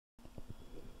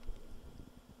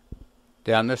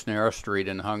Down this narrow street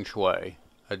in Hung Shui,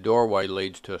 a doorway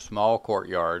leads to a small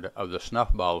courtyard of the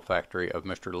snuff bottle factory of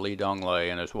Mr. Li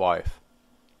Donglei and his wife.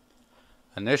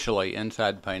 Initially,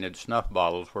 inside painted snuff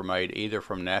bottles were made either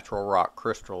from natural rock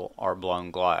crystal or blown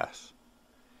glass.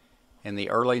 In the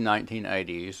early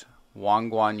 1980s, Wang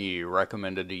Guanyu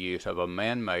recommended the use of a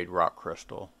man-made rock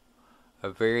crystal, a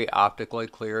very optically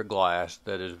clear glass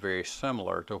that is very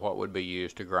similar to what would be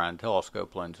used to grind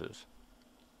telescope lenses.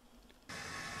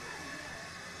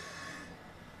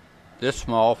 This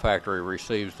small factory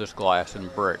receives this glass in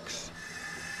bricks.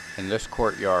 In this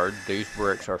courtyard, these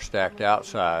bricks are stacked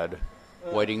outside,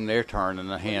 waiting their turn in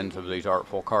the hands of these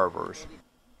artful carvers.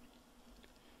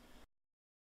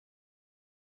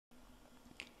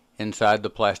 Inside the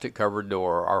plastic-covered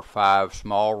door are 5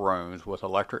 small rooms with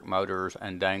electric motors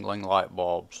and dangling light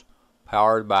bulbs,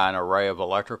 powered by an array of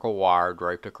electrical wire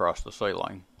draped across the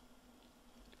ceiling.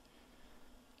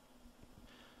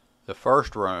 The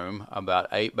first room, about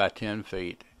 8 by 10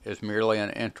 feet, is merely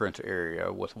an entrance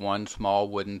area with one small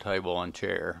wooden table and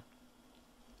chair.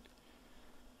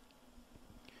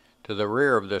 To the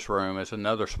rear of this room is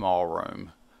another small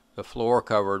room, the floor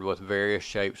covered with various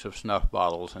shapes of snuff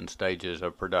bottles in stages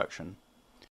of production.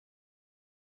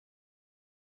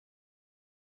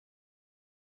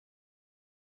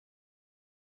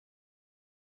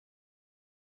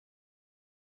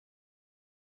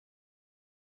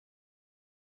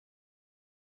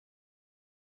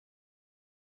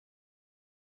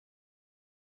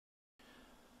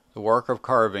 The work of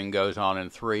carving goes on in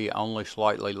 3 only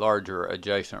slightly larger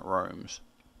adjacent rooms.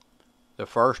 The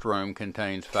first room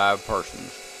contains 5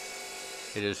 persons.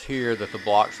 It is here that the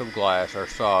blocks of glass are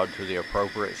sawed to the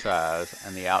appropriate size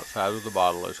and the outside of the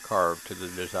bottle is carved to the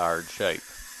desired shape.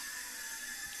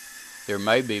 There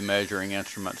may be measuring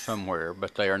instruments somewhere,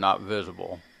 but they are not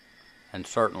visible, and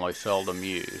certainly seldom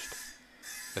used.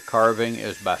 The carving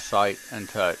is by sight and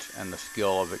touch and the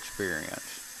skill of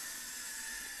experience.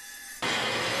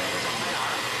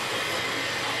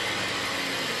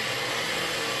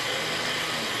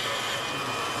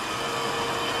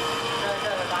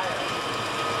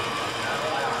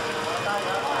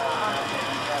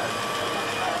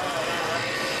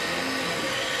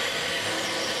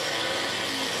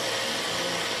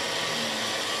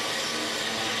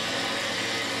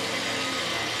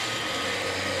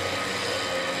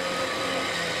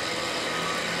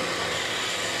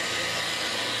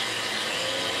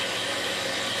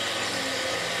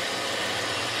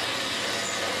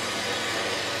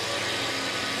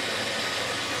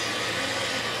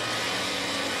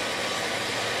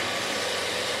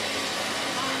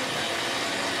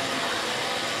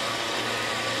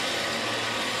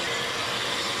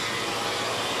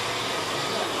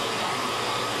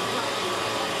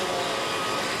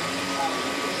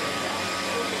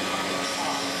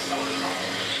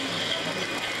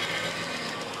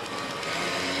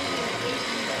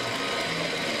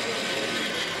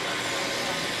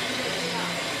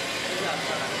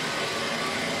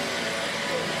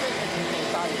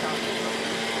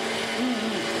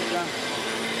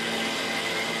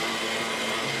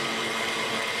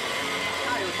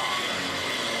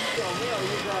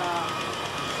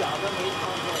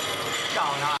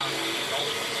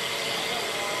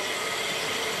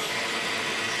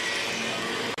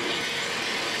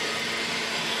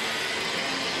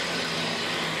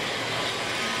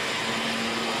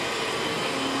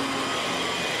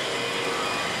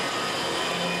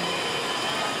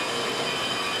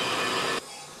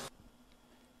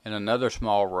 In another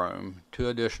small room, 2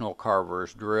 additional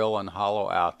carvers drill and hollow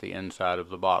out the inside of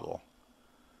the bottle.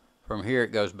 From here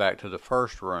it goes back to the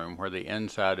first room where the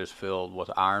inside is filled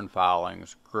with iron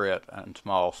filings, grit, and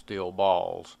small steel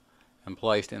balls, and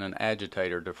placed in an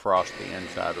agitator to frost the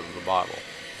inside of the bottle.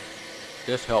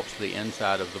 This helps the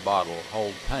inside of the bottle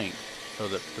hold paint so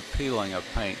that the peeling of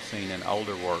paint seen in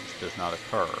older works does not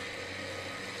occur.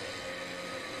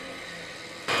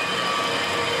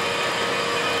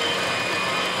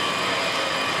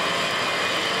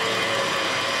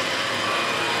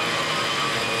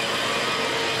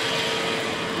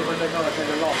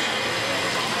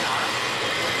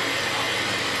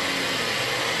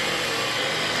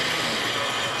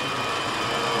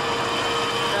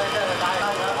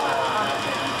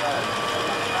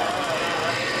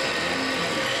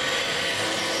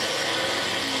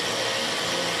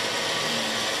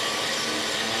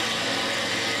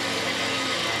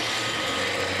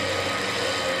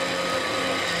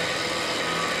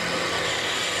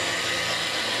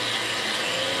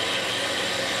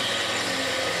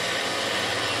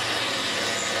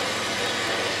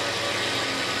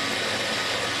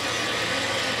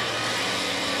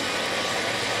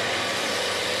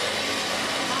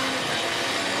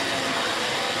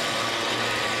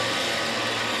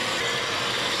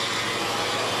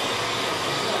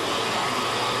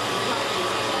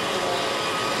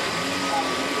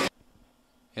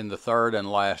 In the third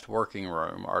and last working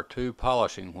room are 2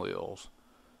 polishing wheels.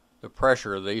 The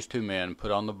pressure these 2 men put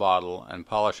on the bottle and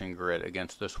polishing grit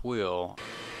against this wheel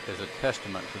is a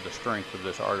testament to the strength of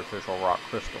this artificial rock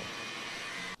crystal.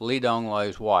 Lee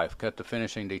Dong-Lei's wife cut the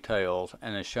finishing details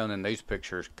and is shown in these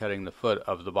pictures cutting the foot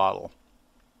of the bottle.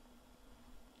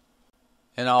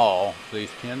 In all,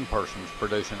 these 10 persons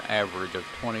produce an average of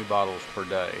 20 bottles per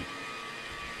day.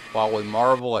 While we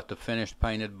marvel at the finished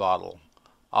painted bottle,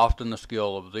 often the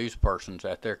skill of these persons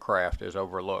at their craft is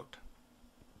overlooked.